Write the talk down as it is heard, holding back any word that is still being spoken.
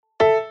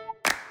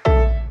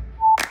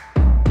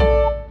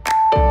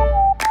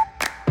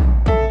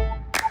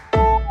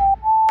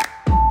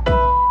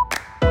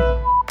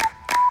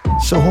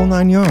So whole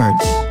 9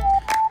 yards.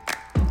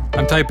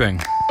 I'm typing.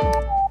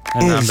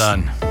 And I'm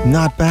done.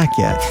 Not back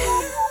yet.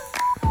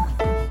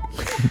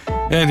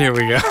 And here we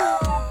go.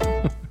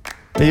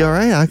 Are you all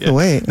right? I can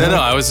wait. No,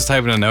 I was just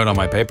typing a note on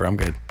my paper. I'm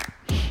good.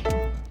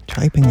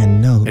 Typing a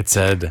note. It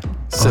said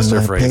sister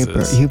on my phrases.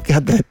 paper. You've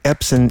got that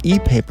Epson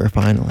e-paper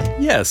finally.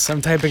 Yes,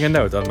 I'm typing a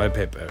note on my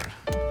paper.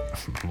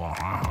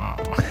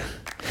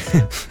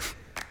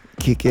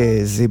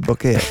 Kike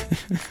ziboke.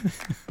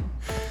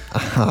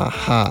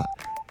 Ha.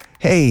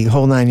 Hey,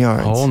 whole 9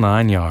 yards. Whole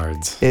 9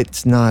 yards.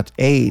 It's not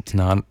 8.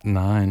 Not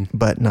 9.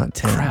 But not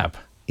 10. Crap.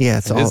 Yeah,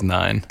 It is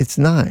 9. It's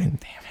 9.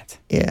 Damn it.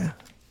 Yeah.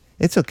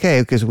 It's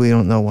okay because we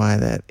don't know why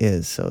that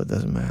is, so it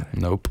doesn't matter.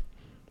 Nope.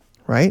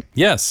 Right?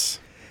 Yes.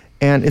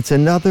 And it's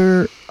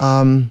another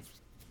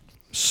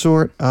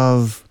sort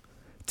of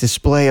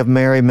display of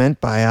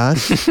merriment by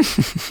us.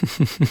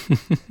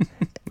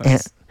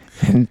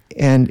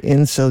 and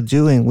in so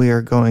doing, we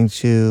are going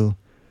to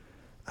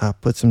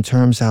put some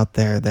terms out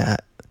there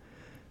that,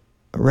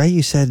 Ray,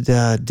 you said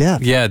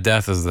death. Yeah,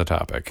 death is the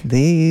topic.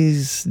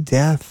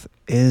 Death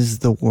is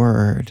the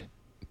word.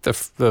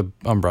 The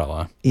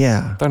umbrella.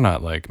 Yeah. They're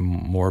not like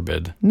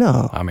morbid.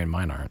 No. I mean,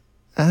 mine aren't.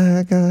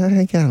 I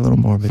got a little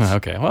morbid.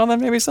 Okay. Well,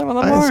 then maybe some of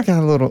them are. It's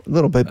got a little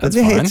bit, but That's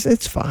hey, fine.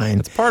 it's fine.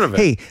 It's part of it.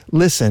 Hey,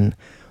 listen,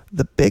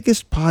 the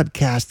biggest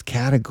podcast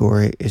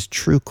category is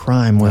true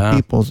crime, where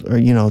people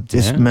are,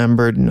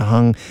 dismembered and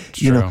hung,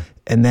 True.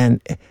 and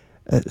then,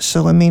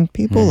 so I mean,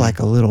 people like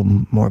a little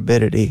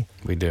morbidity.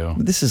 We do.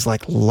 This is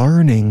like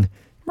learning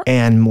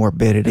and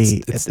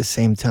morbidity at the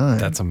same time.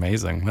 That's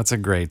amazing. That's a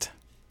great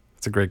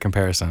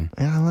comparison.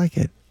 Yeah, I like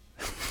it.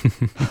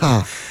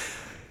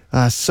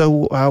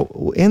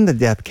 So in the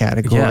death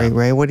category,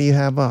 Ray, what do you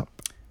have up?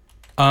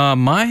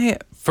 My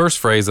first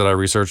phrase that I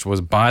researched was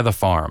 "buy the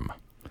farm."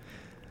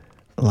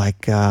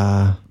 Like, /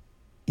 bought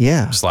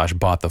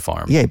the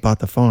farm. Yeah, he bought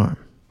the farm.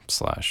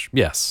 /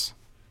 yes.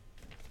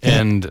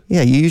 And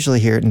you usually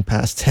hear it in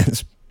past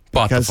tense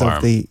bought the because farm.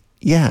 of the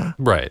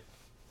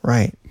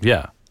Right.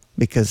 Yeah.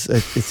 Because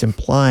it's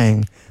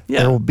implying Yeah.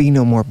 there will be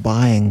no more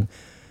buying.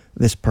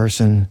 This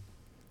person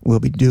will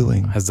be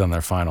doing. Has done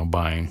their final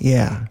buying.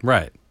 Yeah.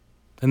 Right.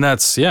 And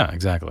that's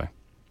exactly.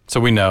 So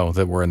we know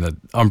that we're in the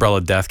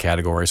umbrella death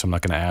category, so I'm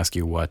not going to ask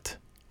you what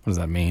does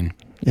that mean?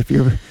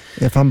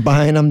 If I'm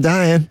buying, I'm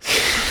dying.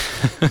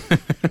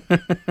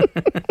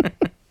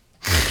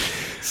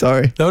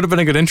 Sorry. That would have been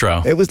a good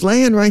intro. It was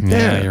laying right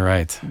there. Yeah, you're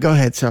right. Go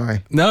ahead,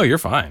 sorry. No, you're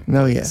fine.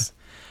 No, yeah.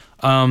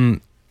 So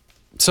I'm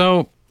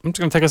just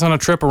going to take us on a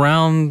trip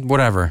around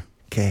whatever.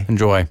 Okay.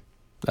 Enjoy.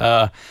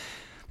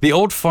 The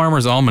Old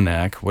Farmer's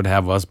Almanac would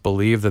have us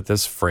believe that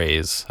this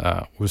phrase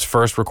was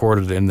first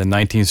recorded in the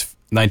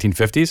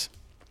 1950s.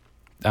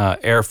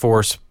 Air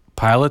Force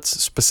pilots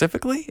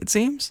specifically, it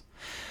seems.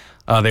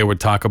 They would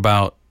talk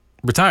about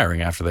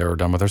retiring after they were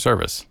done with their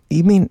service.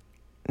 You mean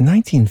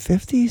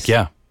 1950s?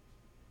 Yeah.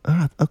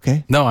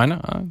 Okay. No, I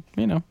know.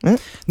 Eh?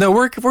 No,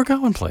 we're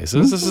going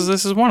places.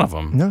 This is one of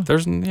them. No.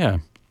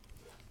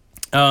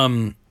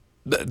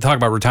 Talk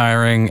about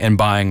retiring and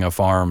buying a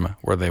farm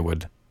where they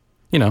would,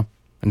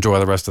 enjoy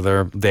the rest of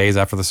their days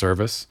after the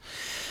service.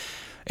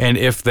 And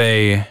if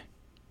they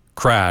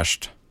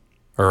crashed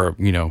or,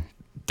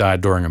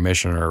 died during a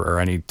mission or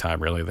any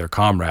time really, their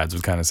comrades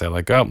would kind of say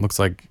like, oh, looks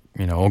like,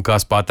 old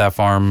Gus bought that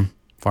farm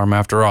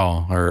after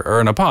all. Or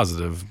in a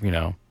positive,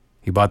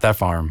 he bought that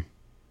farm.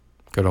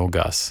 Good old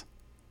Gus.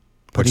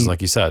 Which is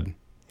like you said.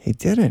 He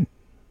didn't.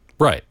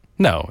 Right.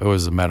 No, it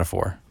was a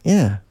metaphor.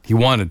 Yeah. He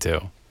wanted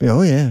to.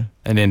 Oh, yeah.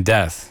 And in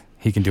death,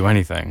 he can do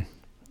anything.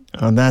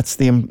 Oh, that's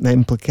the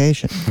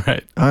implication.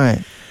 Right. All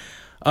right.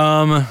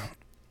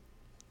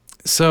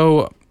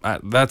 So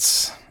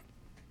that's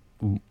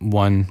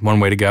one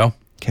way to go.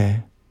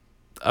 Okay.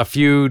 A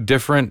few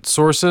different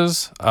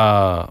sources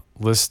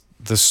list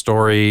the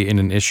story in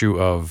an issue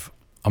of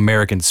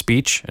American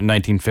Speech in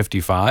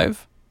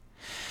 1955.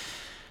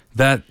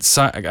 That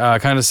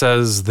kind of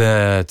says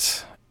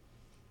that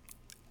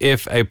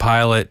if a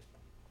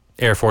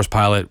Air Force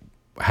pilot,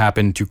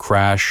 happened to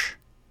crash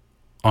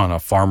on a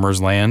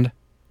farmer's land,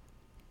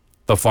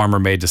 the farmer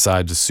may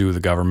decide to sue the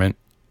government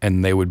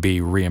and they would be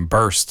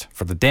reimbursed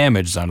for the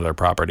damage done to their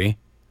property.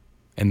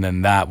 And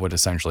then that would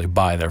essentially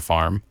buy their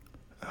farm.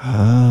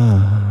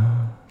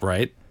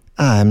 Right?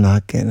 I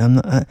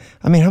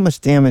mean, how much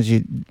damage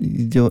you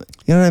do?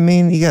 You know what I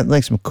mean? You got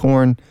like some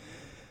corn.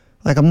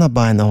 Like, I'm not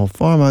buying the whole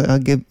farm. I'll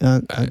give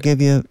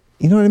you.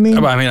 You know what I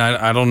mean? I mean,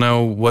 I don't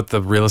know what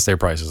the real estate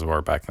prices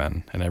were back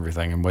then and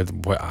everything, and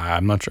what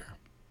I'm not sure.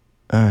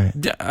 All right.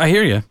 Yeah, I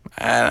hear you.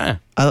 I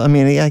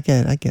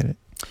get it.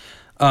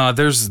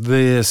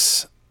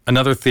 There's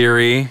another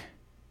theory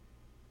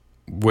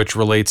which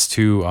relates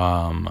to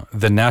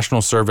the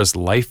National Service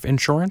Life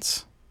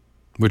Insurance,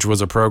 which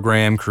was a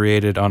program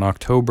created in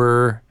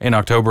October of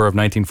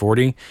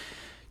 1940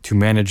 to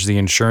manage the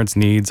insurance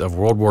needs of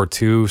World War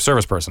II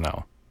service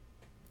personnel.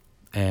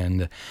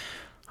 And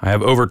I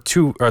have over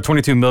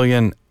 22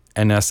 million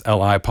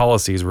NSLI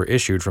policies were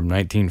issued from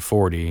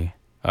 1940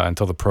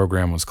 until the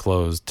program was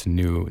closed to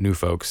new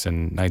folks in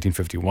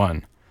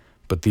 1951.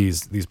 but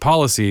these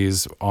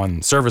policies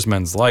on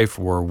servicemen's life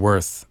were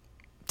worth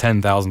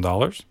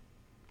 $10,000.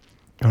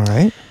 All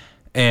right.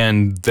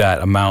 And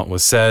that amount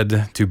was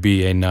said to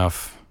be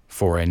enough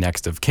for a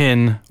next of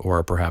kin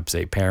or perhaps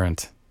a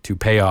parent to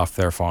pay off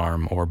their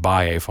farm or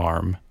buy a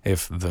farm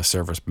if the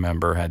service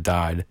member had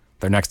died.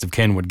 Their next of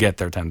kin would get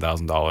their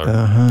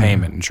 $10,000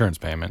 payment, insurance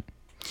payment.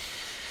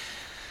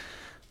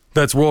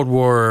 That's World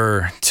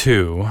War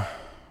II.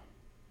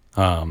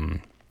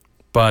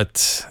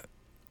 But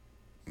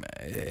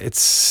it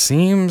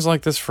seems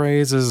like this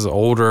phrase is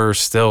older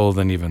still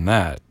than even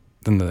that,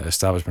 than the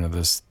establishment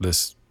of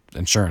this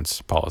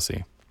insurance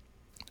policy.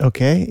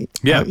 Okay.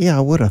 Yeah. Yeah,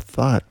 I would have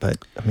thought,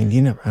 but I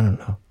mean, I don't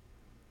know.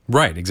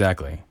 Right,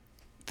 exactly.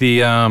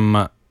 The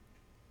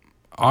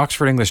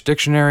Oxford English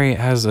Dictionary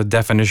has a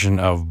definition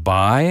of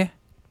by,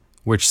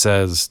 which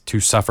says to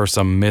suffer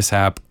some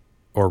mishap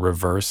or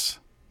reverse,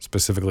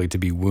 specifically to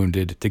be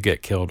wounded, to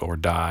get killed or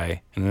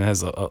die. And it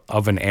has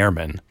of an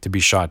airman, to be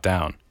shot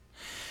down.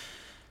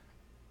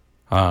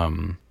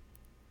 And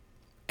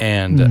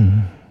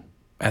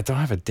I don't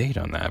have a date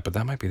on that, but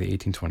that might be the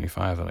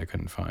 1825 that I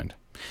couldn't find.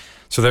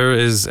 So there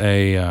is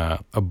a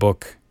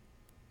book,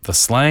 The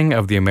Slang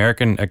of the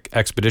American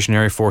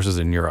Expeditionary Forces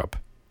in Europe,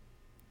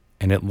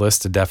 and it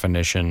lists a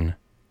definition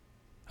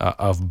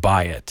of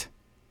by it.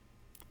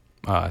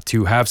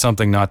 To have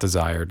something not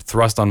desired,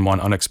 thrust on one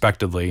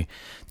unexpectedly,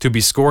 to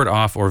be scored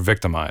off or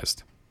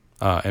victimized.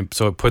 And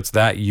so it puts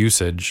that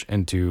usage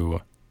into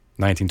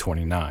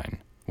 1929,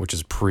 which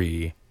is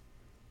pre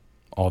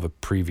all the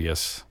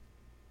previous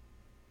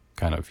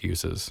kind of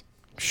uses.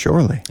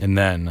 Surely. And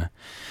then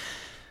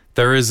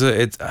there is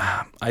there's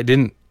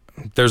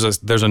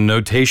a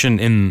notation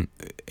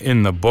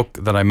in the book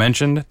that I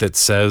mentioned that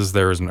says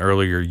there is an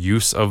earlier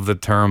use of the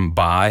term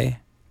by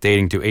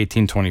dating to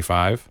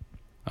 1825.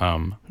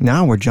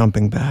 Now we're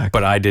jumping back.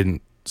 But I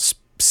didn't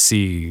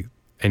see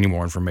any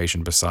more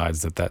information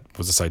besides that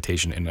was a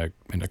citation in a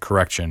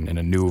correction in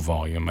a new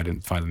volume. I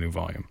didn't find a new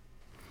volume.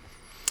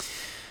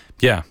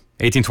 Yeah,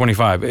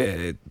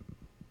 1825.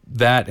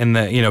 That and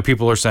the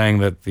people are saying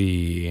that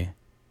the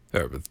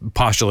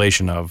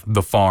postulation of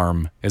the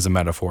farm is a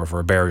metaphor for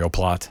a burial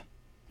plot,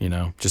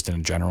 just in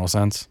a general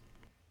sense.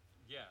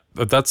 Yeah.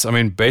 But that's,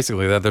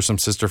 basically that. There's some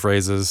sister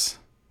phrases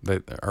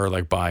that are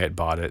like buy it,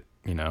 bought it,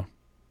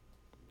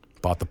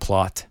 bought the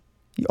plot.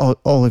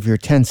 All of your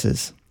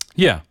tenses.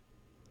 Yeah.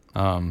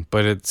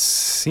 But it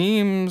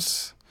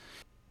seems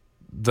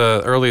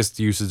the earliest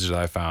usage that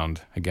I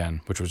found,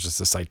 again, which was just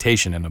a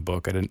citation in a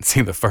book, I didn't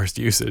see the first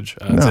usage.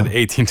 It said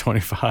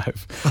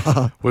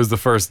 1825 was the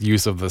first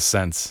use of the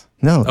sense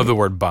of the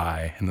word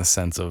buy in the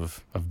sense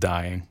of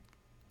dying.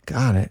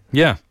 Got it.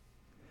 Yeah.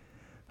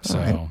 So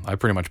right. I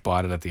pretty much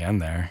bought it at the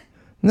end there.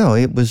 No,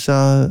 it was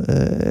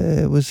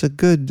a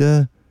good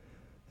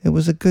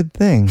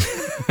thing.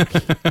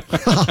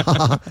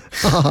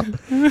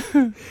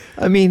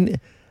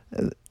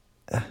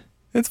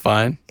 It's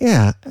fine.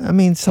 Yeah,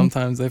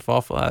 sometimes they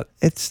fall flat.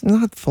 It's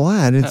not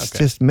flat. It's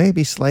just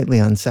maybe slightly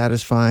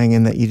unsatisfying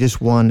in that you just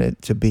want it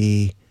to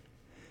be,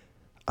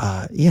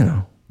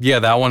 Yeah,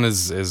 that one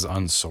is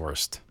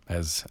unsourced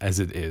as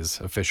it is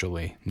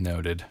officially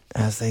noted.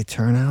 As they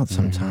turn out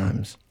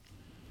sometimes.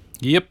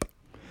 Yep.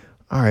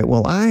 All right.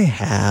 Well, I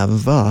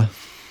have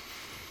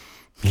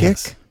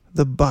kick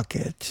the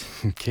bucket.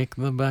 Kick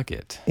the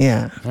bucket.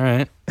 Yeah. All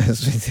right.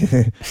 As we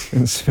did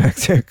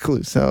Inspector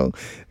Clouseau.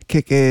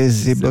 Kick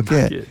is the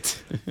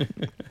bucket.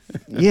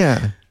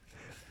 Yeah.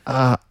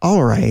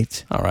 All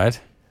right. All right.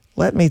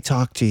 Let me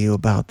talk to you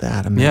about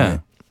that a minute. Yeah.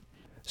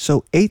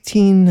 So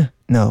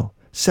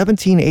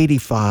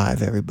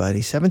 1785, everybody.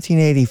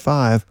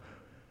 1785,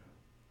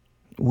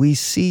 we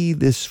see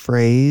this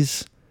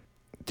phrase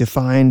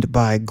defined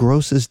by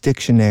Gross's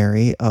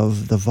Dictionary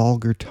of the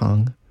Vulgar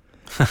Tongue.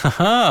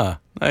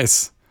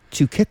 Nice.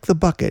 To kick the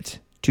bucket,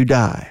 to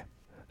die.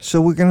 So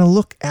we're going to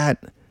look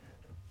at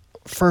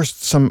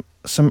first some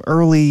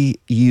early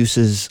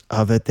uses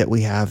of it that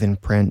we have in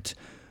print.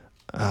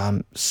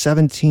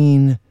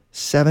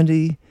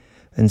 1770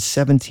 and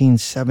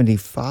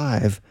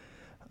 1775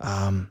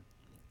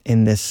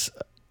 in this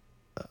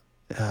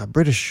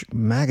British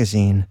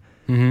magazine.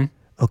 Mm-hmm.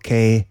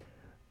 Okay,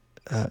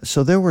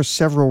 so there were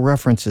several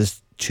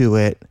references to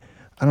it.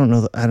 I don't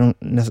know. I don't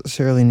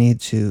necessarily need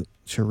to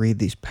read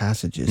these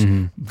passages,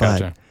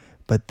 Gotcha.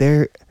 but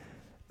the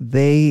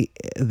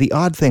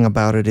odd thing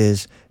about it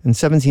is in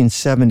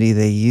 1770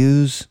 they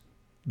use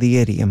the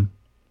idiom.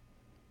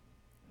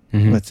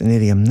 Well, it's an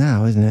idiom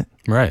now, isn't it?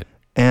 Right.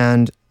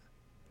 And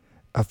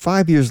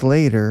 5 years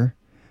later,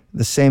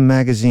 the same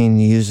magazine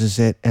uses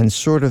it and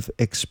sort of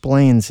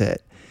explains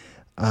it.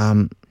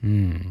 And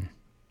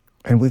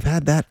we've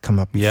had that come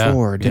up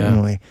before,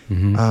 didn't we?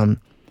 Mm-hmm.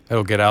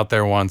 It'll get out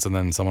there once, and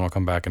then someone will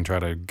come back and try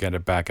to get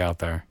it back out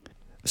there.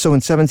 So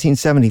in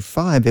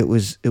 1775, it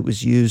was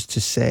used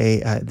to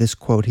say this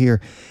quote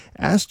here: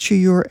 "As to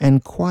your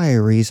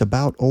enquiries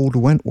about old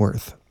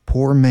Wentworth,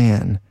 poor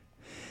man,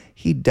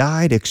 he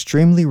died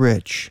extremely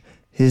rich.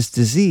 His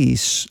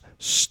disease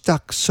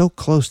stuck so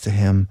close to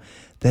him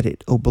that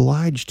it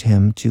obliged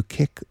him to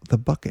kick the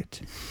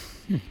bucket.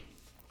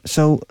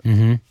 So,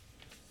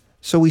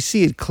 so we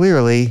see it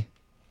clearly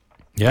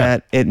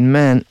that it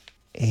meant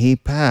he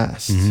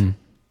passed,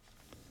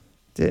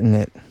 didn't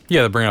it?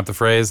 Yeah, they bring up the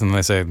phrase and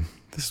they say,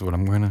 "This is what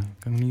I'm gonna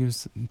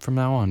use from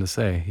now on to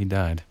say he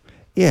died."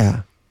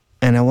 Yeah,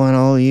 and I want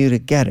all of you to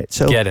get it.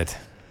 So get it.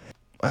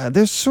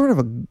 There's sort of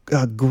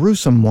a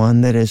gruesome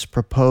one that is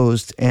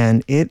proposed,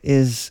 and it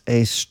is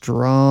a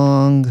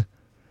strong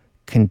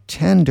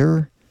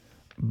contender,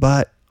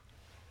 but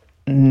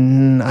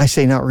I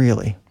say not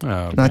really. Oh,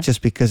 okay. Not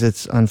just because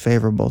it's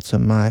unfavorable to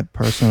my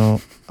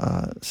personal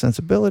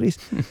sensibilities,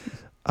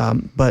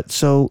 but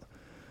so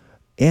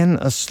in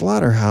a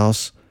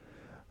slaughterhouse,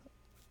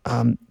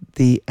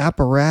 the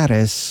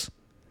apparatus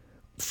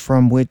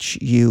from which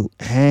you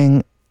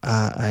hang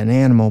an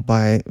animal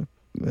by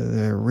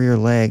their rear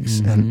legs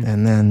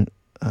and then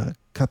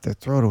cut their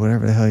throat or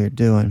whatever the hell you're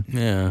doing.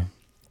 Yeah.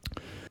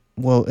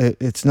 Well,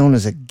 it's known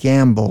as a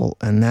gamble,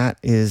 and that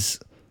is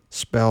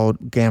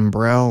spelled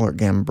gambrel or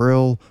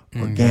gambril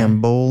or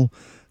gambol,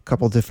 a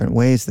couple different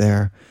ways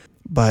there.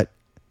 But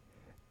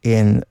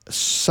in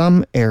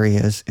some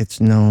areas,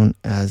 it's known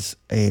as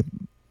a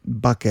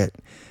bucket.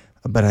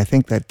 But I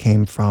think that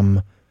came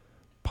from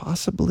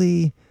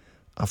possibly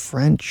a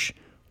French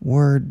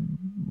word,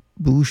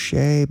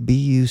 bouchet,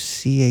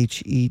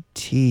 B-U-C-H-E-T.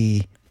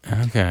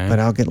 Okay. But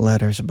I'll get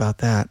letters about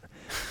that.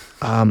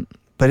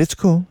 But it's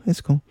cool.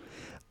 It's cool.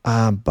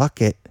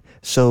 Bucket.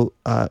 So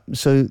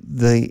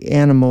the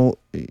animal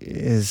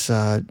is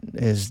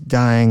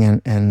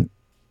dying and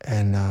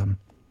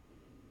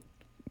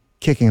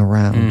kicking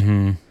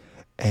around,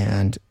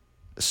 and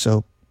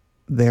so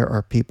there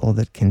are people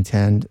that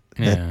contend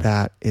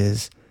that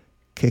is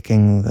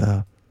kicking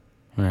the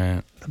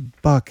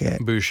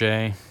bucket.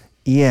 Boucher.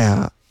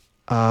 Yeah,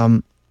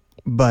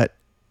 but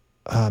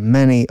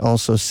many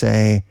also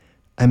say,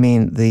 I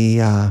mean,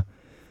 the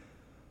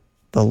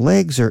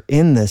legs are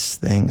in this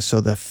thing,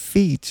 so the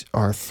feet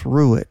are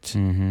through it,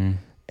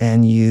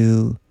 and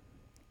you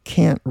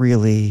can't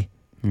really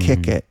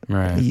kick it.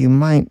 Right. You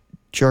might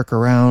jerk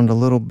around a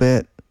little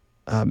bit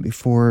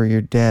before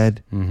you're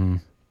dead,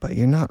 but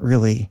you're not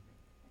really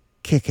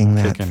kicking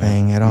that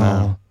thing at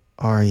all,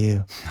 are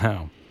you?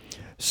 No.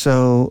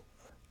 So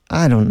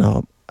I don't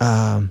know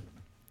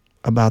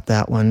about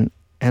that one,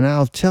 and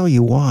I'll tell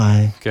you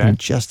why in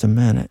just a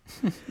minute.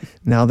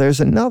 Now, there's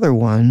another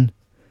one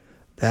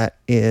that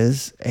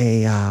is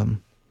a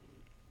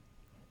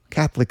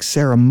Catholic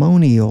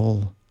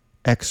ceremonial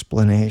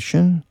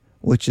explanation,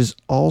 which is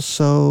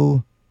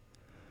also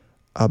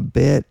a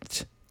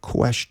bit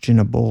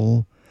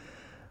questionable.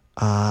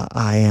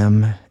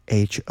 IMHO.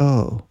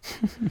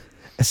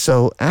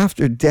 So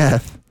after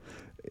death,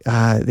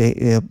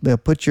 they'll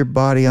put your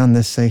body on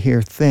this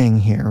here thing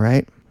here,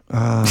 right?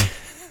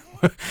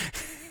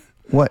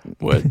 What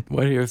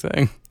your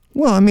thing?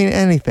 Well, I mean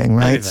anything,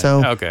 right? Anything.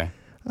 So okay.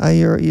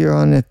 You're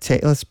on a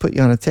table. Let's put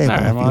you on a table.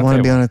 Right, if you want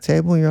to be on a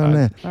table, you're on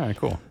there. All right,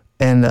 cool.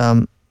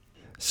 And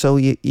so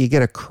you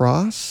get a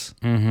cross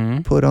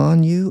put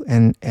on you,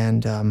 and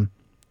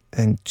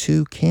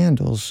two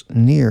candles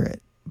near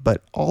it,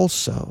 but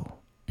also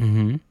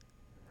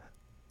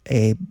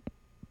a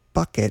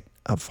bucket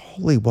of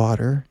holy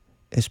water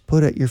is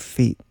put at your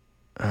feet.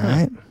 All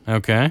right.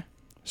 Okay.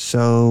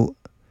 So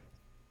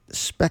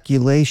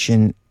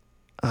speculation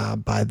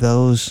by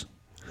those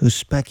who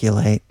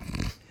speculate.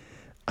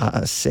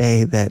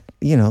 Say that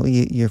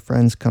your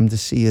friends come to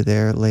see you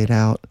there laid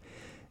out,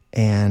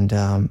 and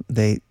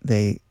they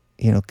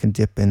can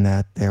dip in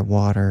their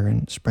water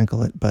and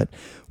sprinkle it. But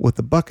with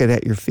the bucket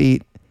at your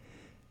feet,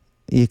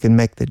 you can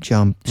make the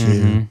jump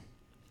to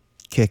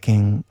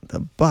kicking the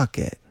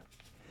bucket.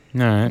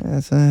 All right.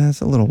 That's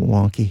a little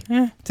wonky.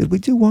 Did we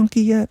do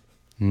wonky yet?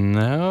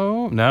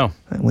 No.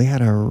 We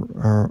had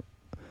our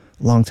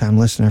long-time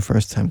listener,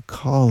 first-time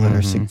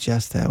caller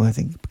suggest that. I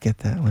think get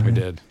that one. We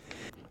did.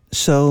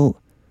 So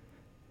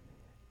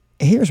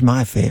here's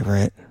my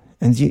favorite,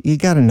 and you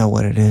got to know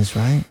what it is,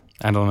 right?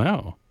 I don't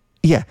know.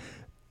 Yeah.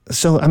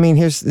 So I mean,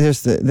 here's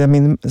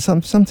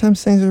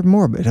sometimes things are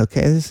morbid.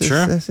 Okay, this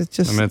is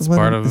just. I mean, it's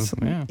part of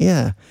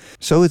Yeah.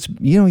 So it's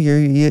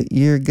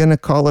you're gonna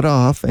call it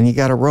off, and you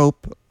got a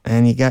rope,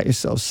 and you got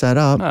yourself set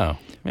up. Oh,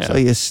 yeah. So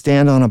you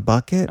stand on a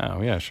bucket.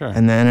 Oh, yeah, sure.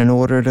 And then in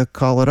order to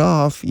call it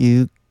off,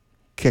 you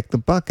kick the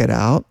bucket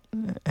out,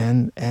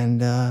 and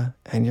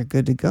you're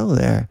good to go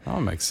there. Oh,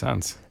 it makes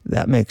sense.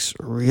 That makes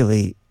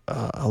really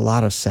a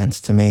lot of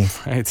sense to me.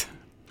 Right.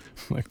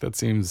 Like that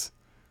seems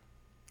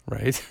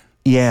right.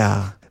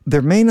 Yeah.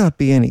 There may not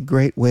be any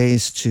great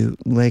ways to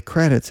lay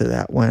credit to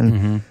that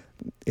one.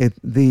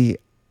 The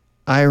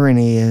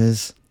irony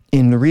is,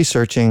 in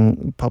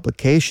researching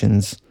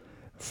publications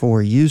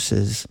for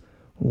uses,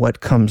 what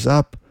comes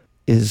up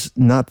is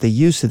not the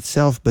use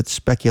itself, but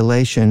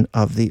speculation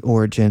of the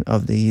origin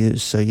of the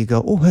use. So you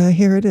go, oh,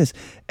 here it is.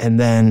 And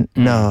then,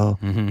 no,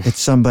 it's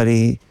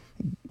somebody...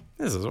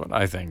 This is what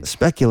I think.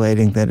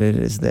 Speculating that it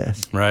is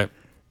this. Right.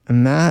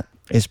 And that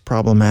is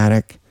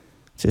problematic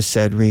to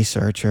said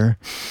researcher.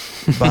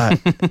 But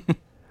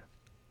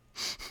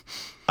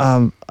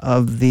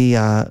of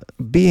the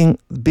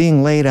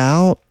being laid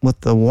out with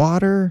the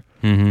water,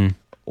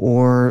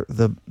 or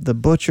the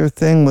butcher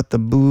thing with the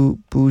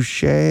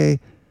boucher,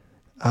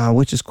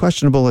 which is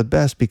questionable at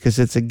best because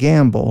it's a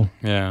gamble.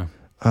 Yeah.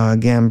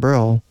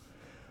 Gambrel.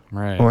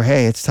 Right. Or,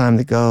 hey, it's time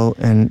to go,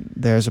 and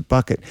there's a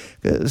bucket.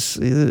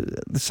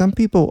 Some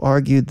people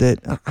argued that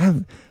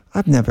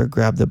I've never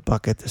grabbed a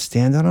bucket to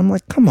stand on. I'm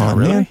like, come on,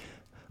 really? man.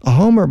 A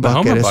Homer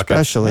bucket, Homer buckets,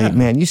 especially, yeah.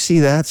 man. You see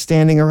that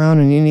standing around,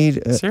 and you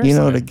need,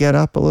 to get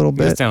up a little You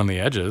bit. just down on the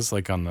edges,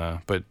 like on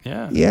the, but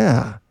yeah.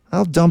 Yeah,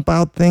 I'll dump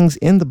out things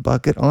in the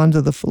bucket onto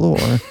the floor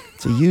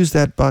to use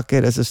that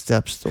bucket as a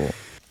step stool.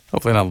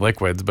 Hopefully not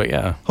liquids, but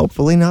yeah.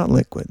 Hopefully not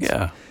liquids.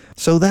 Yeah.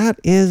 So that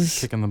is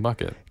Kicking the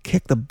bucket.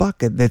 kick the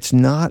bucket. There's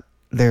not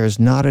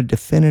a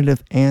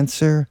definitive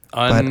answer.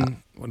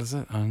 What is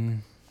it?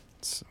 Undefined?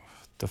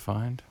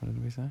 What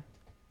did we say?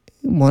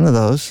 One of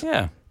those.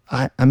 Yeah.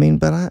 I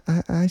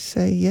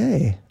say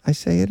yay. I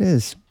say it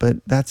is, but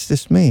that's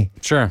just me.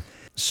 Sure.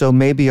 So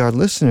maybe our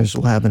listeners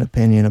will have an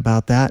opinion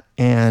about that.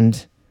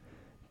 And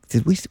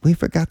we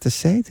forgot to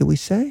say? Did we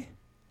say?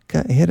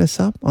 Hit us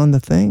up on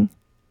the thing?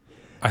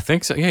 I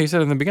think so. Yeah, you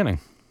said it in the beginning.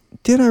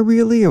 Did I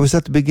really? Or was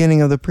that the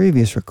beginning of the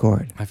previous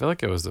record? I feel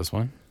like it was this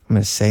one. I'm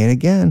going to say it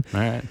again.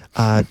 All right.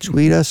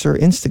 Tweet us or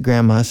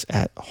Instagram us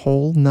at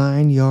Whole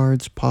 9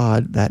 Yards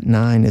Pod. That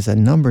 9 is a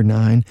number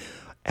 9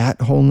 at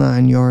Whole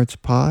 9 Yards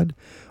Pod.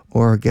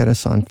 Or get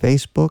us on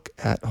Facebook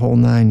at Whole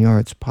 9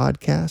 Yards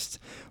Podcast.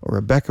 Or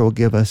Rebecca will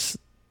give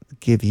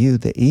you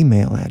the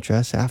email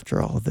address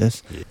after all of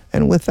this. Yeah.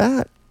 And with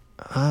that,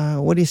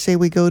 what do you say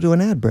we go to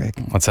an ad break?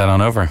 Let's head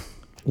on over.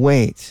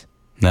 Wait.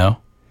 No?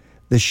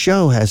 The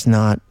show has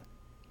not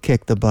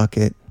kicked the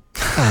bucket.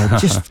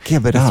 Just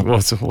give it up. We'll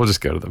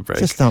just go to the break.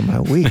 Just not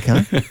my week,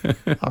 huh?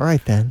 All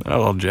right, then.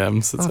 Oh,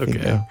 gems. It's Off you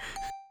okay. go.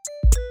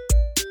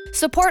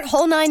 Support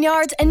Whole 9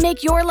 Yards and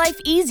make your life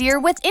easier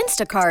with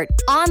Instacart.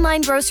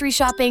 Online grocery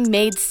shopping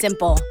made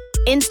simple.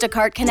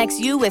 Instacart connects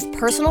you with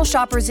personal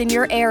shoppers in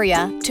your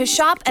area to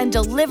shop and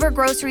deliver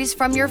groceries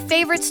from your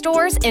favorite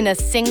stores in a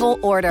single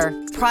order.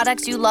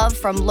 Products you love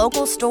from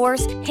local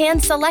stores,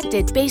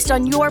 hand-selected based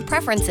on your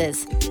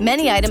preferences.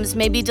 Many items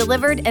may be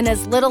delivered in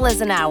as little as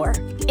an hour.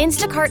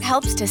 Instacart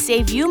helps to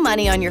save you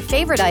money on your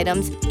favorite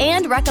items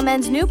and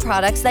recommends new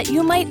products that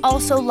you might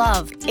also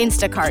love.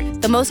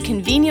 Instacart, the most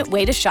convenient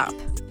way to shop.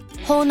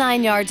 Whole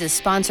 9 Yards is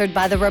sponsored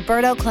by the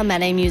Roberto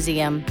Clemente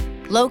Museum.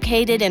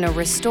 Located in a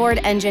restored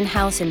engine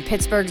house in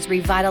Pittsburgh's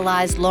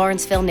revitalized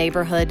Lawrenceville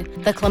neighborhood,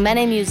 the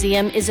Clemente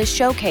Museum is a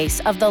showcase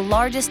of the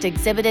largest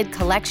exhibited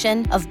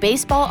collection of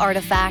baseball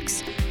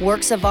artifacts,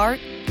 works of art,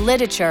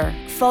 literature,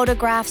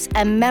 photographs,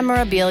 and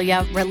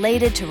memorabilia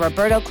related to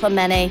Roberto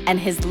Clemente and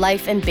his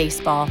life in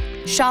baseball.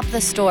 Shop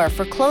the store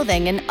for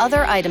clothing and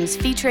other items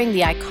featuring the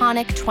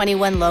iconic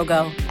 21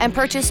 logo, and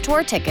purchase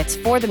tour tickets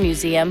for the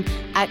museum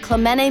at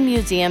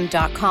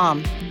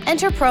clementemuseum.com.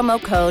 Enter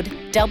promo code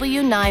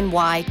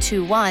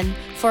W9Y21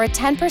 for a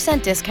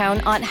 10%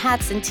 discount on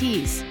hats and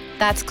tees.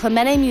 That's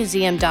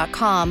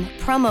clementemuseum.com,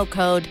 promo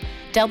code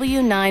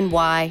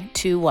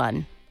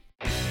W9Y21.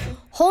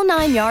 Whole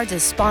 9 Yards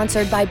is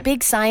sponsored by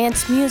Big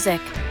Science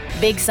Music.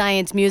 Big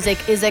Science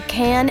Music is a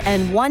Cannes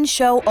and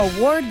one-show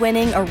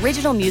award-winning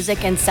original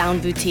music and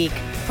sound boutique,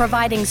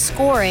 providing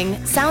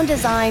scoring, sound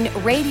design,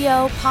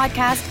 radio,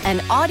 podcast,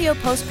 and audio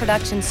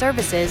post-production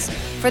services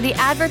for the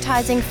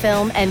advertising,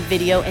 film, and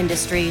video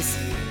industries.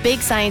 Big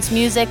Science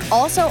Music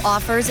also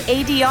offers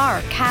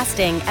ADR,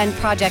 casting, and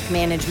project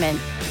management.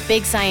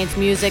 Big Science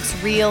Music's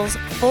reels,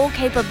 full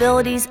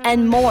capabilities,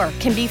 and more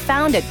can be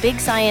found at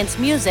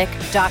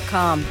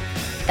bigsciencemusic.com.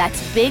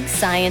 That's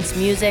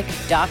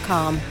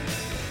bigsciencemusic.com.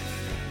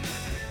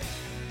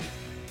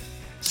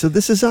 So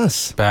this is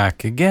us.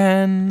 Back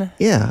again.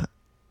 Yeah.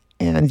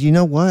 And you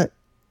know what?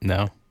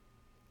 No.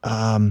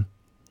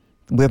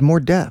 We have more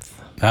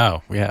depth.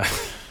 Oh, yeah.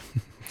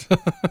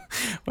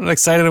 What an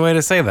excited way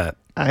to say that.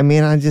 I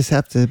mean, I just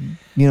have to,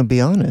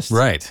 be honest.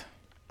 Right.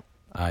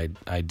 I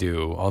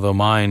do. Although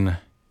mine,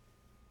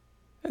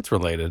 it's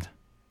related.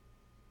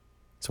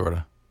 Sort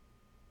of.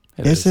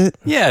 Is it?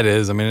 Yeah, it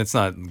is. I mean, it's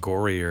not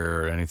gory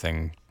or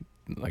anything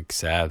like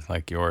sad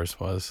like yours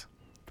was.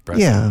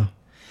 Depressing. Yeah.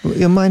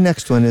 Well, my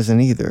next one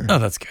isn't either. Oh,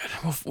 that's good.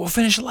 We'll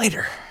finish it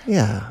later.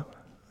 Yeah.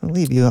 I'll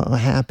leave you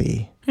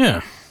happy.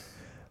 Yeah.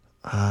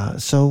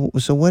 So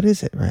what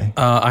is it, Ray?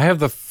 I have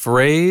the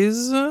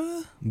phrase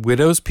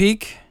Widow's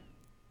Peak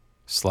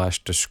 /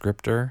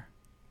 descriptor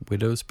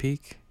Widow's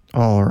Peak.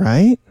 All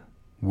right.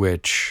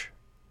 Which,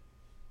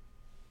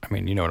 I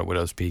mean, you know what a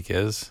Widow's Peak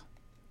is,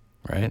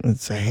 right?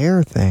 It's a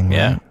hair thing.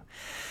 Yeah. Right?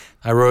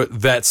 I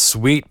wrote that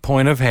sweet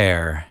point of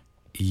hair,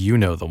 you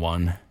know the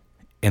one,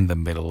 in the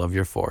middle of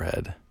your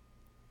forehead.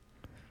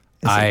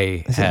 Is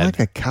it like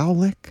a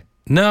cowlick?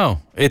 No,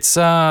 it's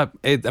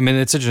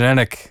it's a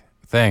genetic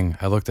thing.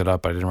 I looked it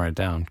up. I didn't write it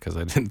down because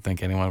I didn't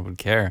think anyone would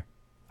care.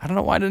 I don't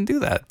know why I didn't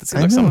do that. That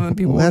seems like something that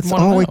people that's would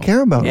want to know. all we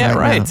care about. Yeah,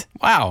 right.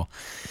 Wow.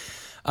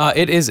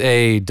 It is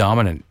a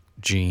dominant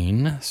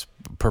gene,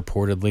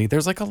 purportedly.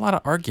 There's like a lot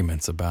of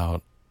arguments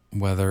about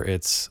whether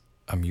it's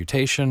a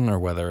mutation or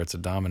whether it's a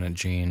dominant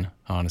gene,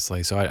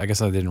 honestly. So I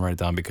guess I didn't write it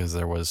down because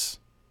there was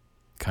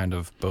kind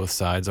of both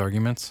sides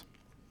arguments.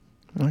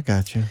 I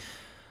got you.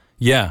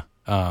 Yeah.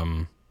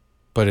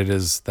 But it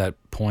is that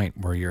point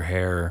where your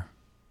hair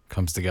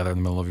comes together in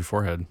the middle of your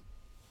forehead.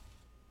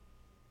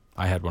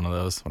 I had one of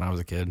those when I was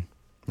a kid.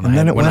 When And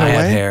then it went away?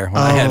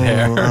 I had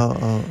hair.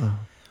 Oh.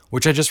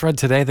 Which I just read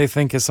today, they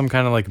think is some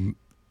kind of like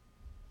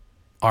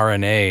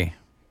RNA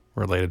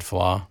related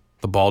flaw.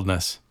 The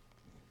baldness.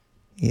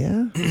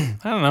 Yeah?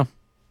 I don't know.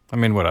 I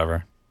mean,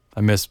 whatever.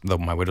 I miss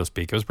my widow's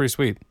peak. It was pretty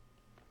sweet.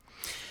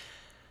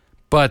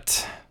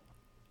 But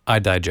I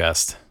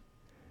digest.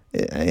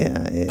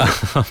 Yeah.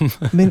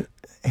 I mean,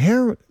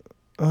 hair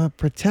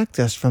protect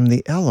us from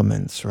the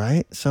elements,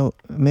 right? So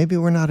maybe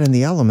we're not in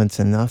the elements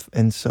enough,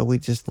 and so we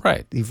just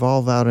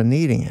evolve out of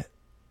needing it.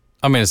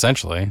 I mean,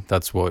 essentially,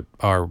 that's what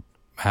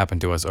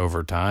happened to us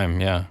over time.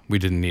 Yeah, we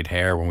didn't need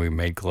hair when we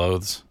made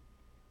clothes.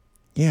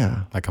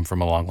 Yeah. I come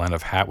from a long line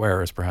of hat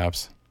wearers,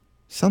 perhaps.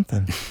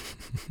 Something.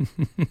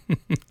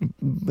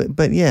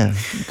 but yeah,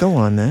 go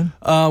on then.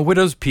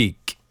 Widow's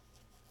Peak.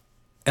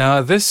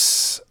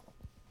 This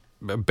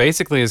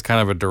basically is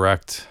kind of a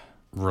direct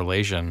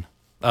relation.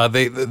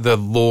 The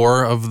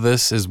lore of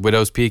this is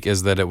Widow's Peak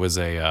is that it was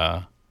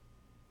a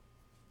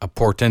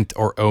portent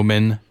or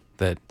omen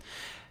that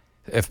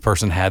if a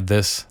person had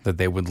this, that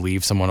they would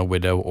leave someone a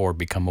widow or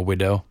become a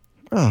widow.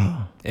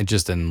 Oh. It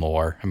just in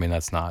lore. I mean,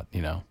 that's not,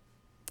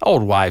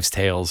 old wives'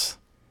 tales.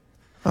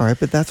 All right,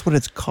 but that's what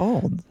it's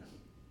called.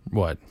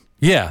 What?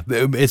 Yeah,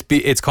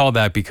 it's called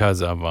that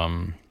because of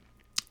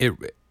it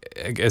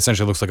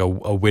essentially looks like a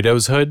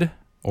widow's hood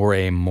or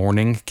a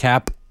mourning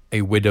cap,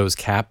 a widow's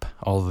cap.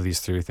 All of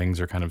these three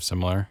things are kind of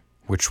similar.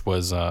 Which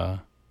was the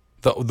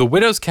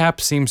widow's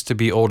cap seems to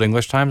be Old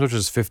English times, which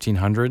is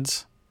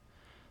 1500s.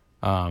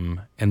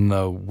 And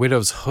the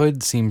widow's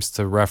hood seems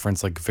to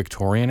reference like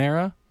Victorian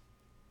era,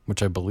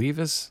 which I believe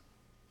is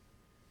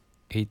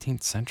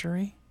 18th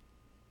century.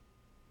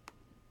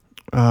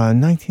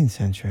 19th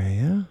century,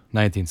 yeah?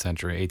 19th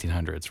century,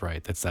 1800s,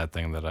 right. That's that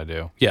thing that I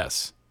do.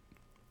 Yes.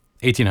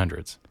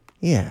 1800s.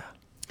 Yeah.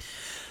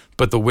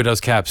 But the widow's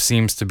cap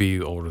seems to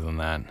be older than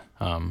that.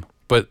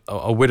 But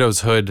a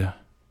widow's hood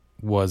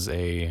was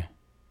a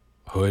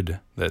hood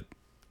that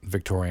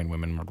Victorian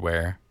women would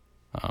wear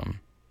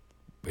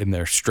in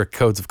their strict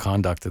codes of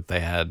conduct that they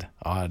had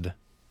odd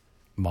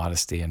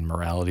modesty and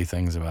morality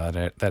things about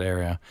that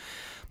area.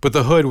 But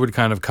the hood would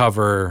kind of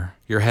cover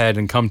your head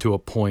and come to a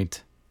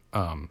point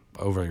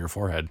over your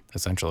forehead,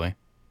 essentially,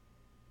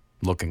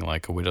 looking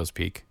like a widow's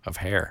peak of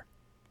hair.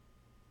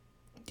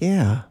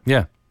 Yeah.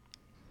 Yeah.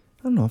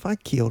 I don't know. If I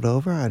keeled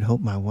over, I'd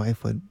hope my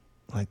wife would,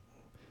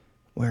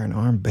 wear an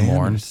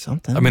armband or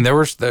something. I mean, there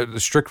were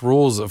strict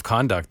rules of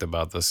conduct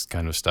about this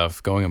kind of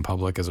stuff. Going in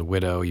public as a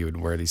widow, you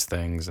would wear these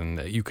things, and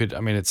you could,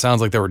 it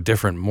sounds like there were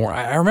different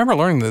I remember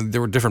learning that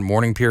there were different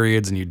mourning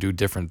periods, and you do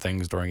different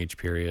things during each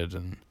period,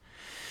 and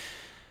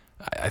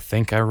I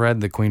think I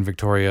read that Queen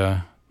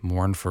Victoria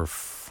mourned for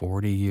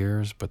 40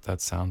 years, but that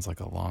sounds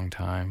like a long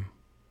time.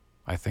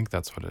 I think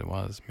that's what it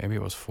was. Maybe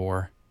it was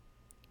 4.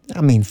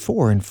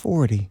 4 and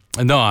 40.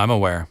 No, I'm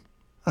aware.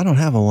 I don't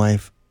have a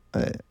wife.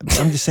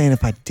 I'm just saying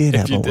if I did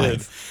have a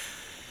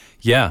wife.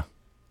 Yeah.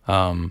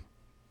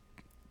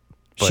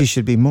 She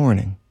should be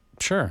mourning.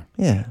 Sure.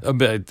 Yeah.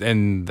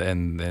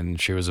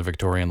 And she was a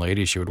Victorian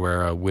lady. She would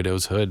wear a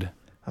widow's hood.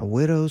 A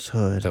widow's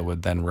hood. That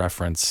would then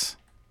reference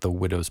the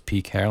widow's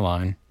peak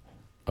hairline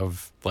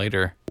of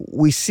later.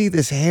 We see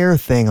this hair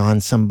thing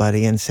on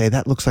somebody and say,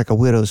 that looks like a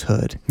widow's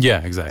hood.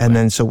 Yeah, exactly. And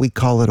then so we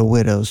call it a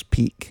widow's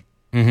peak.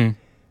 Mm-hmm.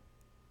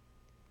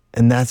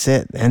 And that's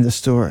it. End of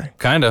story.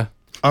 Kinda.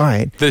 All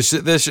right.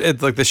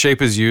 The shape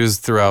is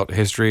used throughout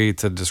history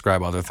to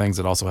describe other things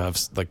that also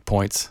have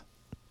points.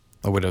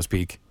 A widow's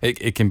peak.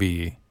 It can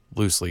be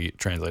loosely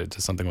translated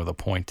to something with a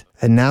point.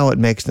 And now it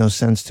makes no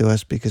sense to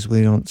us because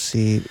we don't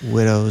see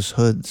widows'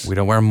 hoods. We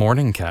don't wear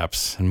mourning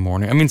caps and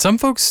mourning. Some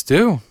folks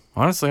do.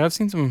 Honestly, I've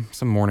seen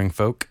some mourning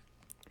folk.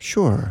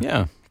 Sure.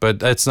 Yeah,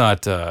 but it's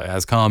not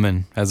as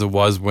common as it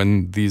was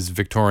when these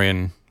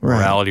Victorian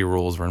morality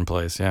rules were in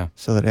place. Yeah.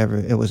 So that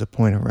it was a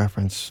point of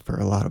reference for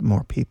a lot of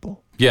more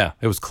people. Yeah,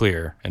 it was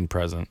clear and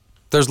present.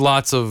 There's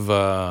lots of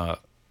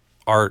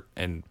art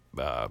and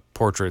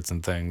portraits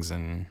and things,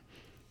 and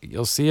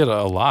you'll see it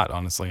a lot,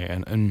 honestly.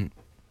 And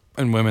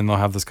women, they'll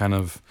have this kind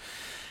of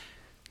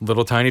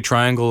little tiny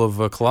triangle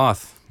of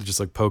cloth that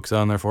just pokes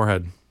on their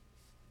forehead.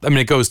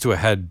 It goes to a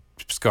head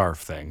scarf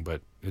thing,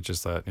 but it's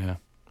just that, yeah.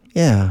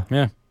 Yeah.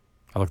 Yeah.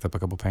 I looked up a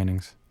couple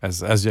paintings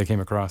as I came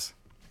across.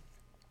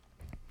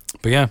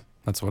 But yeah,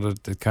 that's what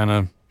it kind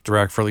of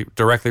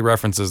directly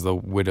references the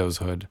widow's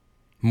hood.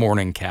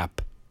 Mourning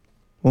cap.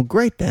 Well,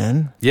 great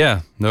then.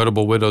 Yeah,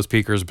 notable widow's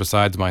peakers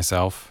besides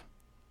myself,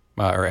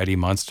 or Eddie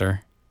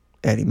Munster.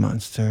 Eddie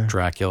Munster.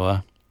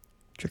 Dracula.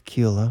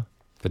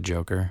 The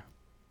Joker.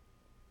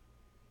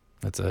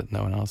 That's it.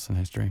 No one else in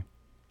history.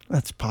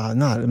 That's not.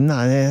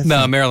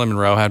 No, Marilyn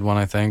Monroe had one,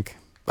 I think.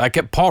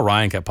 Paul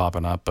Ryan kept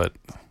popping up, but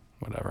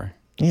whatever.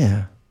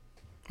 Yeah.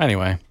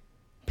 Anyway.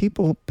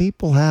 People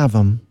have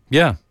them.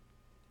 Yeah.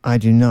 I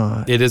do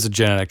not. It is a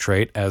genetic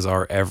trait, as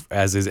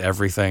is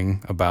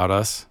everything about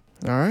us.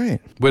 All right.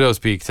 Widow's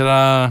Peak.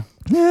 Ta-da!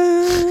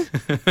 Eh,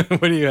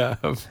 What do you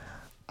have?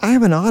 I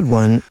have an odd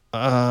one.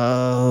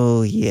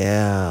 Oh,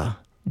 yeah.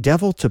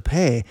 Devil to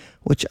pay,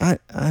 which I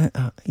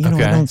Okay.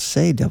 don't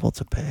say devil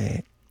to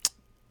pay.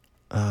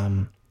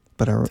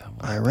 But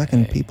I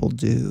reckon pay. people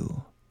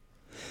do.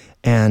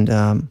 And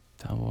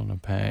Devil to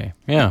pay.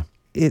 Yeah.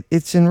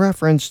 it's in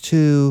reference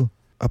to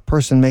a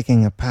person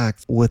making a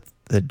pact with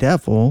the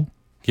devil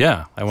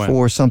Yeah. I went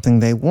for something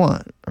they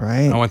want,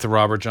 right? to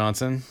Robert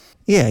Johnson.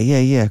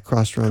 Yeah.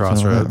 Crossroads. And all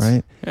that, Crossroads.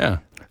 right? Yeah.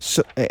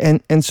 So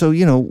and so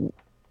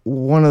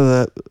one of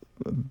the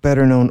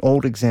better known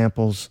old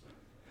examples,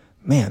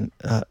 man,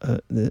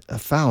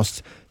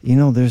 Faust.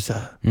 There's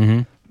a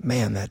Mm-hmm.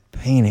 man, that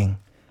painting.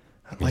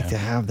 I'd like Yeah. to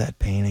have that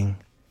painting,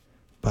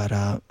 but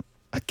I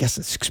guess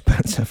it's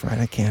expensive, right?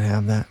 I can't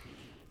have that.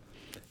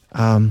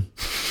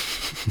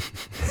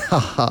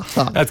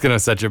 That's gonna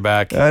set you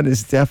back. That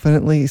is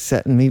definitely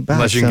setting me back.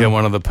 Unless you can So- get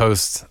one of the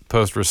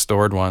post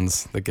restored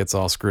ones that gets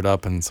all screwed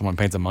up and someone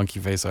paints a monkey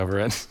face over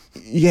it.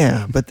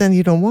 Yeah, but then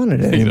you don't want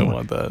it anymore. You don't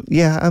want that.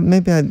 Yeah,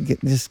 maybe I'd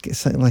just get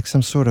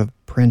some sort of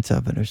print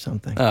of it or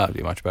something. Oh, it'd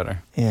be much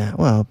better. Yeah,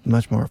 well,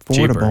 much more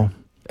affordable.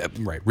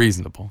 Cheaper. Right,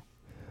 reasonable.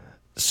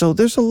 So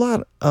there's a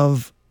lot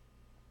of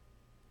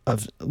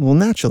well,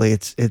 naturally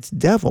it's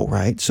devil,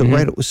 right? So Mhm.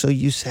 right, so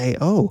you say,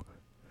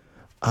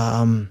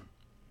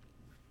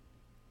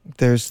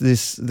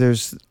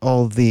 there's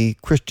all the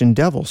Christian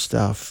devil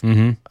stuff.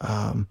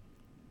 Mm-hmm.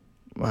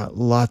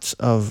 Lots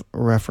of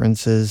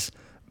references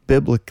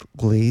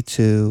biblically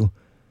to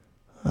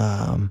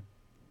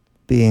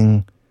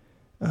being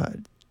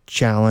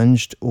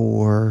challenged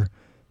or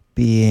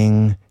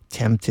being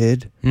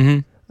tempted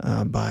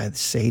Mm-hmm. by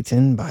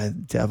Satan, by the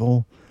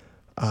devil.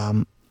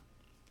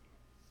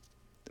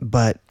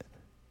 But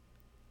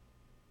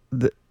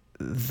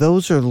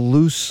those are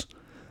loose.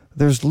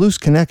 There's loose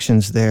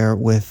connections there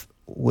with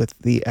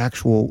the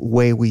actual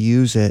way we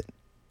use it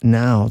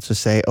now to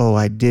say, oh,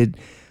 I did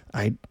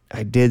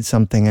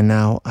something, and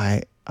now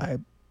I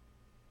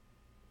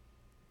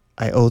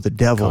owe the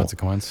devil.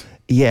 Consequence.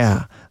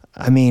 Yeah,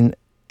 I mean,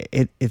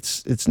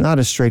 it's not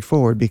as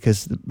straightforward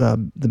because the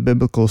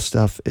biblical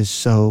stuff is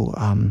so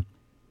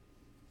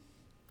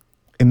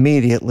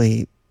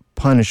immediately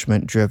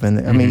punishment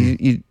driven. I mean,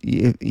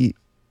 you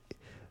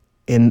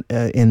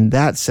in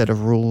that set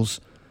of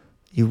rules,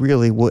 you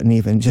really wouldn't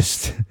even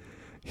just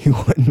you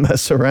wouldn't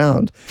mess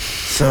around.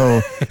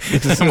 So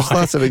because there's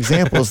lots of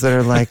examples that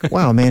are like,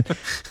 wow, man.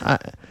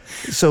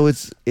 So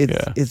it's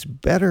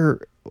better,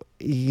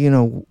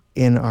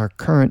 in our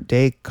current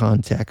day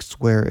context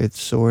where it's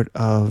sort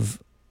of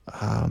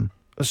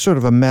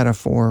a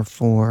metaphor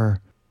for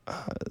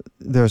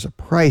there's a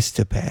price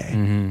to pay,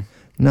 Mm-hmm.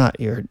 not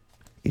your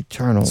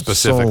eternal soul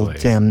Specifically.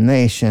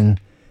 damnation.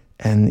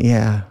 And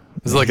yeah,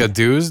 Is it like a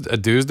dues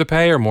to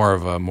pay, or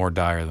more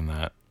dire than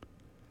that?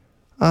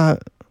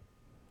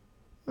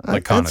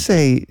 Like I'd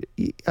say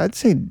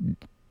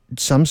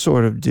some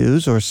sort of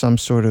dues or some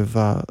sort of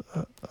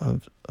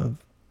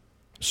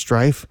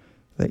strife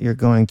that you're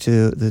going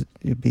to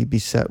be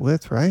beset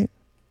with, right?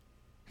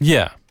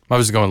 Yeah, I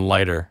was going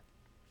lighter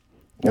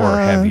or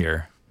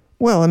heavier.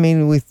 Well, I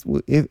mean,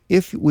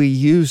 if we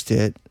used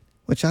it,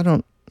 which I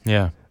don't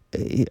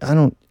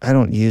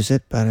use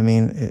it, but I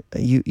mean,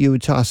 you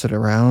would toss it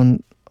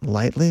around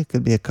lightly. It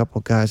could be a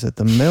couple guys at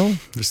the mill.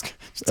 Just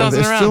Are toss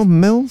there it around. still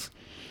mills?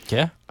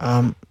 Yeah.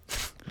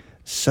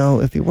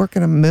 So if you work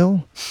in a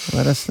mill,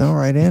 let us know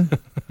right in.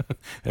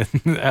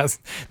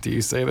 Do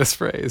you say this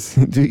phrase?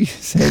 Do you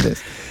say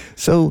this?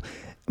 So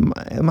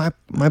my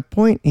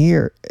point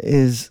here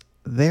is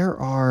there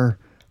are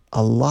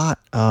a lot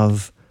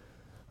of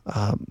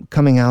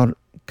coming out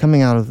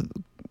of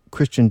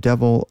Christian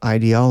devil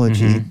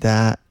ideology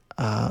that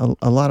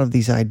a lot of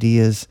these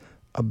ideas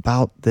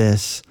about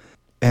this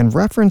and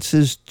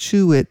references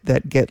to it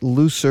that get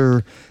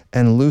looser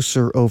and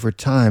looser over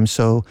time.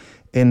 So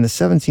in the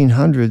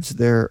 1700s,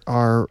 there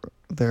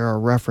are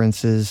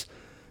references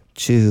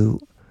to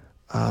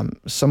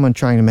someone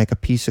trying to make a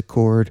peace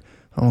accord.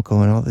 I won't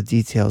go into all the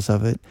details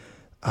of it.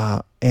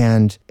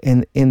 And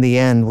in the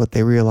end, what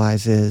they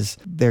realize is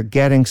they're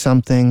getting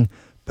something,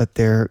 but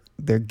they're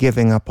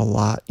giving up a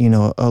lot.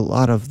 A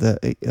lot of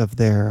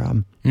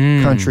their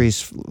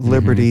country's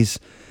liberties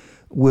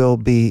will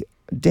be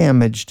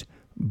damaged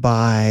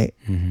by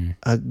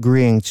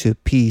agreeing to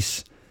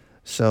peace.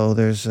 So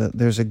there's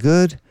a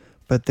good,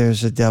 but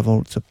there's a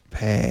devil to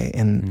pay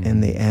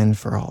in the end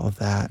for all of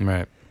that.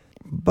 Right.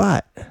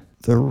 But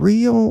the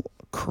real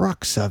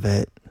crux of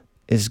it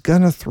is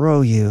gonna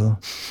throw you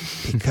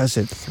because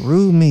it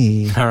threw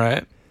me. All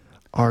right.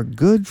 Our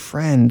good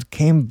friend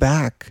came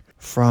back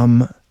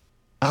from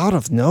out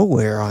of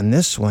nowhere on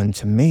this one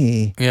to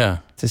me Yeah.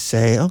 to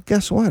say, oh,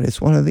 guess what?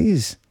 It's one of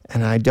these.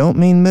 And I don't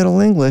mean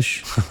Middle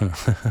English,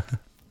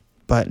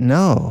 but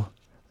no,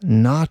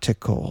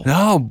 nautical.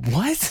 No,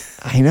 what?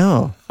 I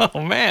know.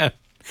 Oh man,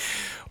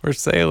 we're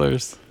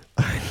sailors.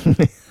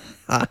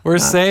 We're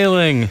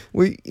sailing.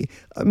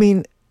 I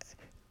mean,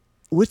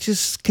 which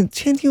is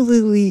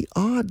continually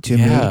odd to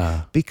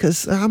me,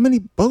 because how many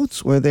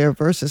boats were there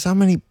versus how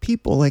many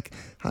people? Like,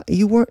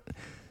 you weren't,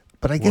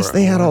 but I guess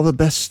they had all the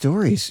best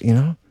stories, you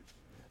know?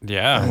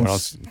 Yeah. What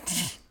else?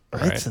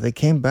 Right. So they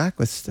came back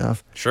with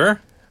stuff. Sure.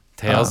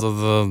 Tales of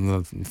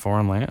the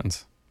foreign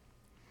lands.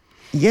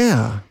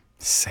 Yeah.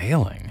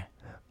 Sailing.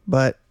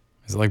 But.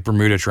 Is it like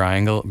Bermuda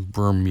Triangle?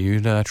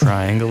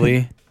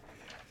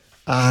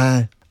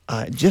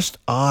 Just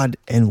odd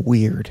and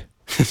weird.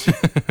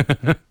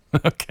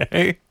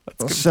 Okay.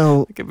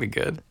 So that could be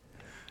good.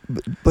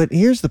 But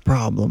here's the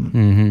problem.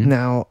 Mm-hmm.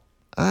 Now,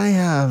 I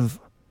have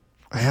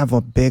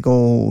a big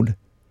old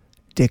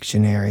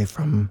dictionary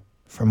from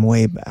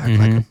way back,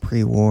 like a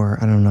pre-war,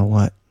 I don't know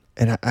what.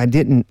 And I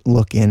didn't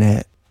look in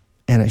it,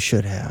 and I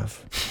should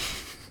have.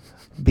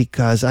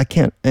 Because I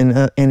can't,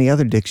 in any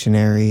other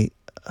dictionary,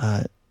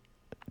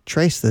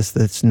 trace this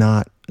that's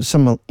not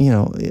some,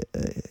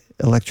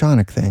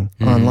 electronic thing,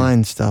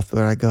 online stuff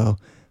where I go,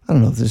 I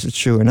don't know if this is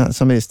true or not.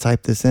 Somebody's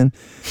typed this in.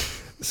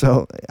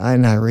 So I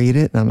read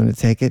it, and I'm going to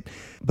take it.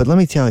 But let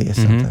me tell you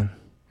something.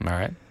 All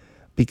right.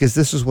 Because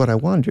this is what I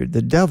wondered.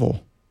 The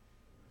devil.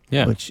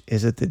 Yeah. Which,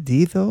 is it the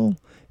devil?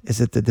 Is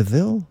it the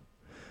devil?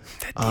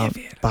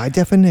 By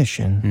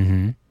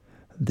definition,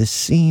 the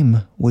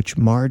seam which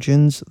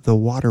margins the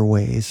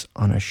waterways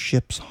on a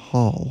ship's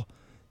hull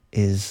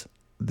is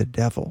the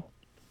devil.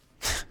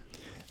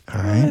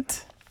 All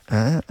right.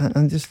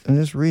 I'm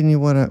just reading you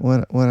what I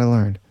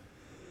learned.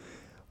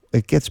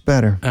 It gets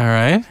better. All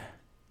right.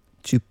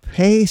 To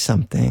pay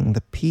something,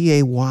 the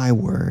P-A-Y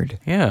word.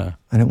 Yeah.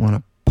 I didn't want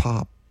to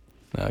pop.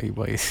 No, you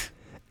wait.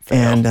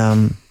 And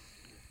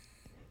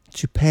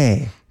to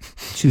pay,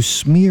 to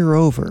smear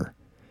over,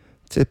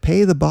 to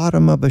pay the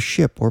bottom of a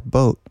ship or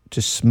boat,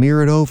 to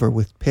smear it over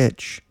with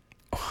pitch.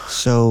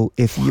 So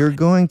if you're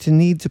going to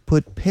need to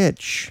put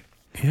pitch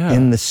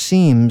in the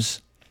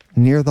seams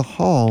near the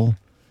hull,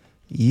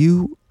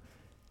 you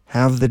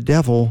have the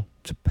devil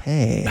to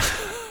pay.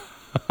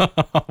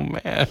 Oh,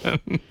 man.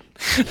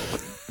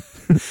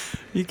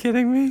 You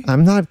kidding me?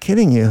 I'm not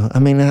kidding you. I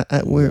mean,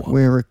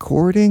 we're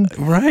recording.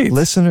 Right.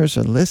 Listeners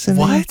are listening.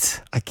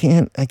 What? I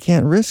can't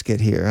risk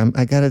it here.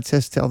 I got to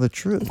just tell the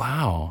truth.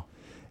 Wow.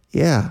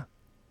 Yeah.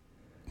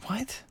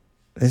 What?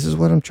 This is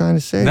what I'm trying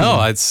to say.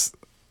 No, it's,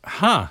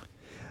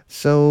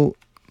 So.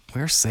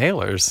 We're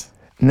sailors.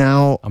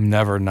 Now. I'm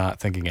never not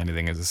thinking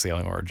anything is a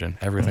sailing origin.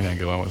 Everything I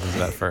go in with is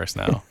that first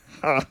now.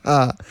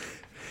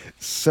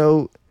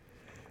 So.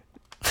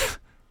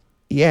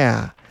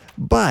 Yeah.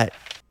 But.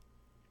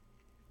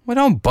 What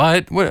don't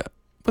but?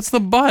 What's the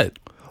but?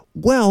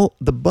 Well,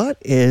 the but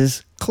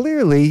is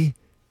clearly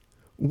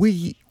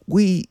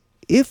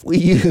if we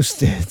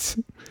used it,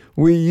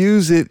 we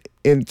use it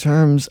in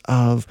terms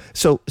of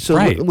so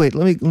right. Wait,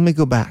 let me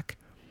go back.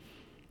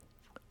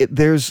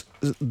 There's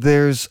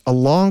a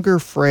longer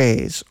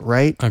phrase,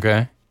 right?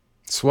 Okay.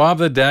 Swab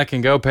the deck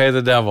and go pay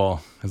the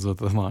devil is what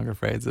the longer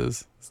phrase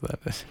is. Is that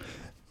it?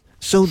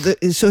 So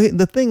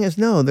the thing is,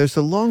 no, there's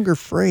a longer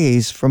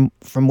phrase from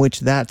which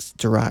that's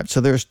derived. So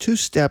there's two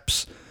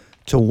steps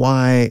to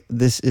why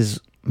this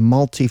is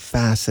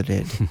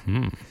multifaceted.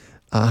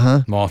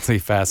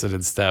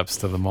 Multifaceted steps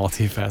to the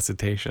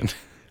multifacetation.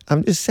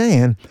 I'm just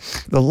saying,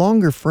 the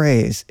longer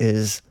phrase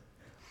is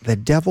the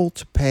devil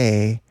to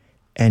pay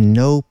and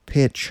no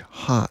pitch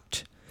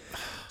hot.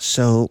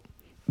 So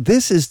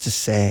this is to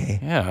say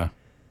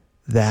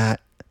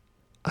that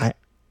I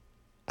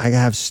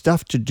have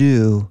stuff to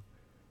do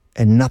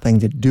and nothing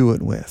to do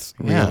it with,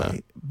 really. Yeah.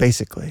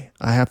 Basically,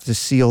 I have to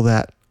seal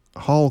that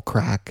hull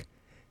crack,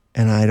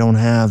 and I don't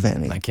have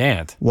any. I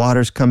can't.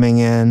 Water's coming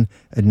in,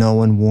 and no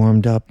one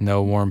warmed up.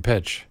 No warm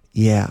pitch.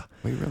 Yeah.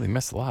 We really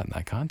missed a lot in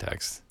that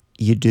context.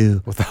 You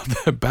do. Without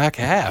the back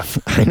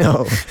half. I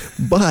know.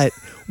 But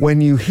when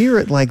you hear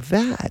it like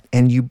that,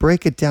 and you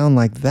break it down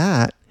like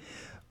that,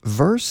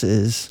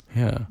 versus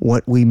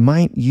what we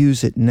might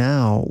use it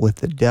now with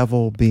the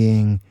devil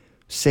being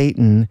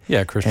Satan.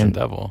 Yeah, Christian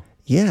devil.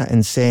 Yeah,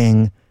 and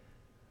saying,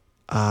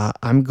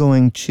 I'm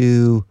going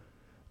to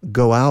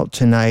go out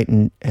tonight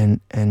and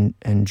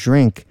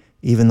drink,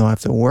 even though I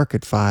have to work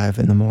at 5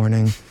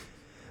 a.m,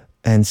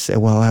 and say,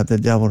 well, I have the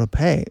devil to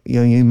pay.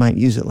 You might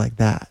use it like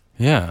that.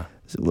 Yeah.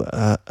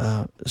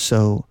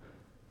 So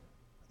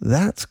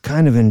that's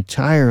kind of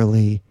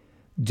entirely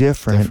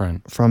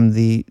different from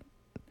the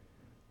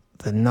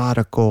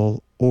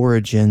nautical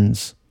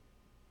origins.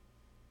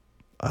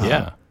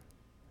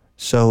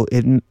 So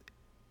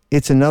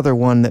it's another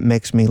one that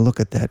makes me look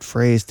at that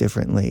phrase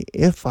differently.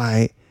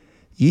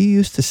 You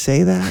used to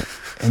say that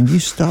and you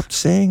stopped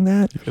saying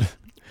that,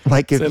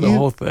 like say the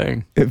whole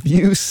thing. If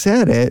you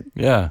said it,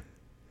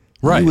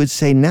 right, you would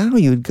say now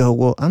you would go,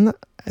 well,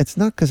 it's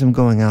not because I'm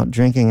going out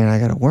drinking and I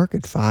got to work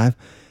at 5.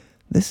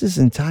 This is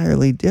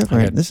entirely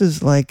different. This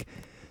is like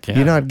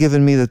you're not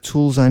giving me the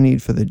tools I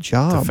need for the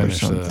job or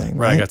something.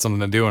 Right, I got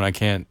something to do and I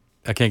can't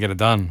get it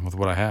done with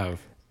what I have.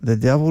 The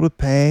devil to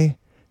pay.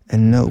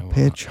 And no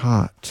pitch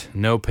hot.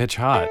 No pitch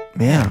hot.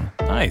 Yeah.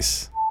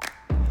 Nice.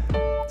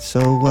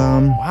 So,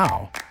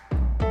 wow.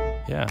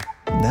 Yeah.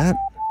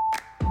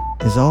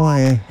 is all I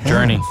have.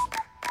 Journey.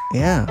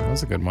 Yeah. That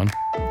was a good one.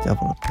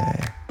 Devil to Pay.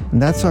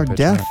 And that's our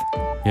death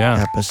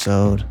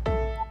episode.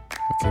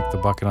 We'll kick the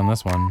bucket on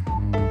this one.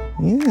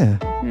 Yeah.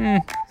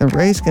 And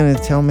Ray's going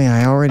to tell me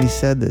I already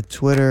said the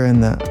Twitter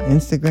and the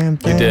Instagram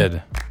thing. You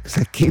did. Because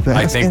I keep asking.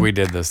 I think we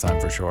did this time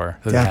for sure.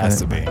 It has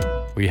to be.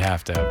 We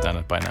have to have done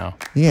it by now.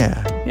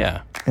 Yeah.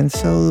 Yeah. And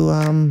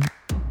so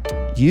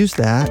use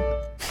that.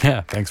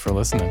 Yeah. Thanks for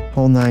listening.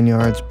 Whole 9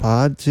 Yards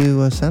Pod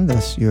to send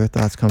us your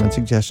thoughts, comments,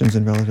 suggestions,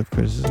 and relative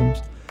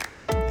criticisms.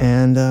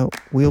 And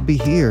we'll be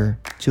here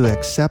to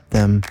accept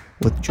them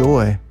with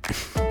joy.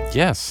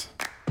 Yes.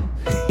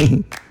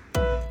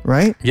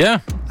 Right?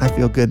 Yeah. I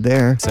feel good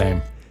there.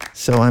 Same.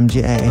 So I'm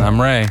Jay. And I'm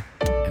Ray.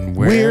 And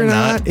we're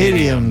not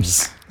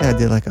idioms. Yeah, I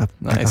did like a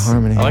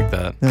harmony. I like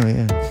that. Oh,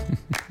 yeah.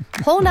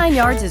 Whole 9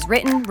 Yards is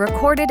written,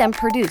 recorded, and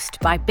produced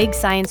by Big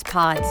Science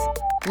Pods.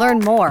 Learn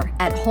more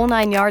at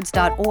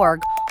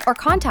whole9yards.org or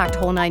contact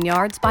Whole 9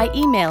 Yards by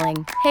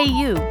emailing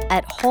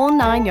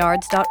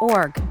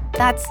heyu@whole9yards.org.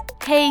 That's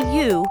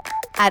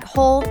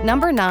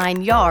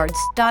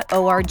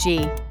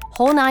heyu@whole9yards.org.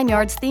 Whole 9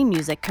 Yards theme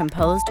music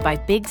composed by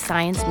Big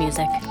Science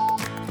Music.